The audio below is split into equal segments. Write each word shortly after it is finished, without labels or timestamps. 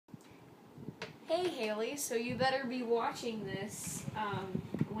Hey Haley, so you better be watching this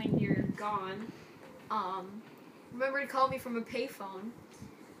when you're gone. Remember to call me from a payphone.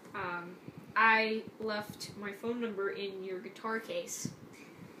 I left my phone number in your guitar case.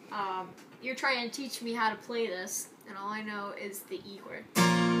 You're trying to teach me how to play this, and all I know is the E chord.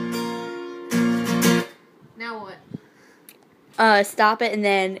 Now what? Stop it and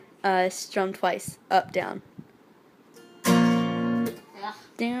then strum twice. Up, down. Yeah.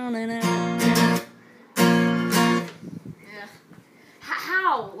 Down and up. Yeah.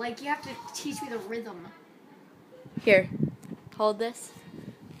 How? Like, you have to teach me the rhythm. Here, hold this.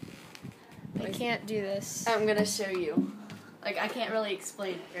 I can't do this. I'm gonna show you. Like, I can't really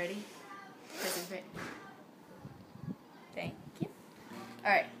explain it. Ready? Thank you.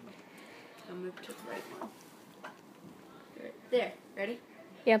 Alright. I'll move to the right one. There. Ready?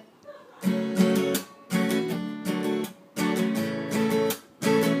 Yep.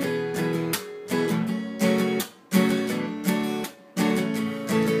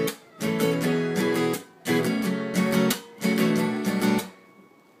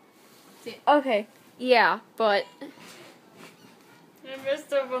 Okay. Yeah, but I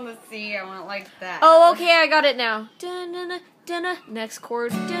messed up on the C. I want like that. oh, okay, I got it now. Dun-dun-dun, dun-dun. Next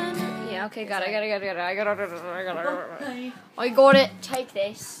chord. Dun-dun. Yeah, okay, got it. I got it. Take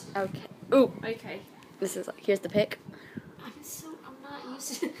this. Okay. Ooh. Okay. This is like, here's the pick. I'm not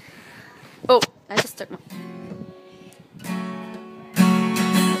used to. Oh, I just took my.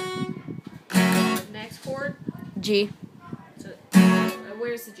 Next chord. G. So,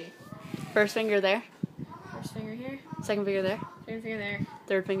 where's the G? First finger there. First finger here. Second finger there. Second finger there.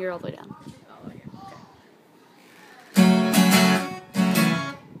 Third finger all the way down. Oh, okay.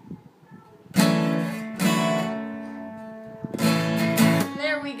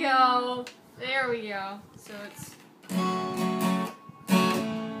 There we go. There we go. So it's.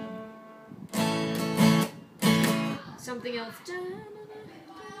 Something else.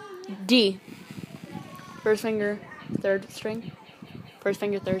 D. First finger, third string. First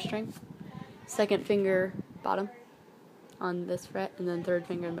finger, third string. Second finger, bottom on this fret, and then third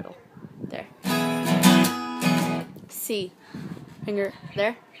finger, middle. There. C. Finger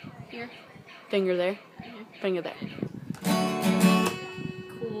there. Here. Finger there. Here. Finger there.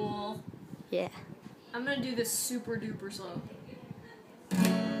 Cool. Yeah. I'm gonna do this super duper slow.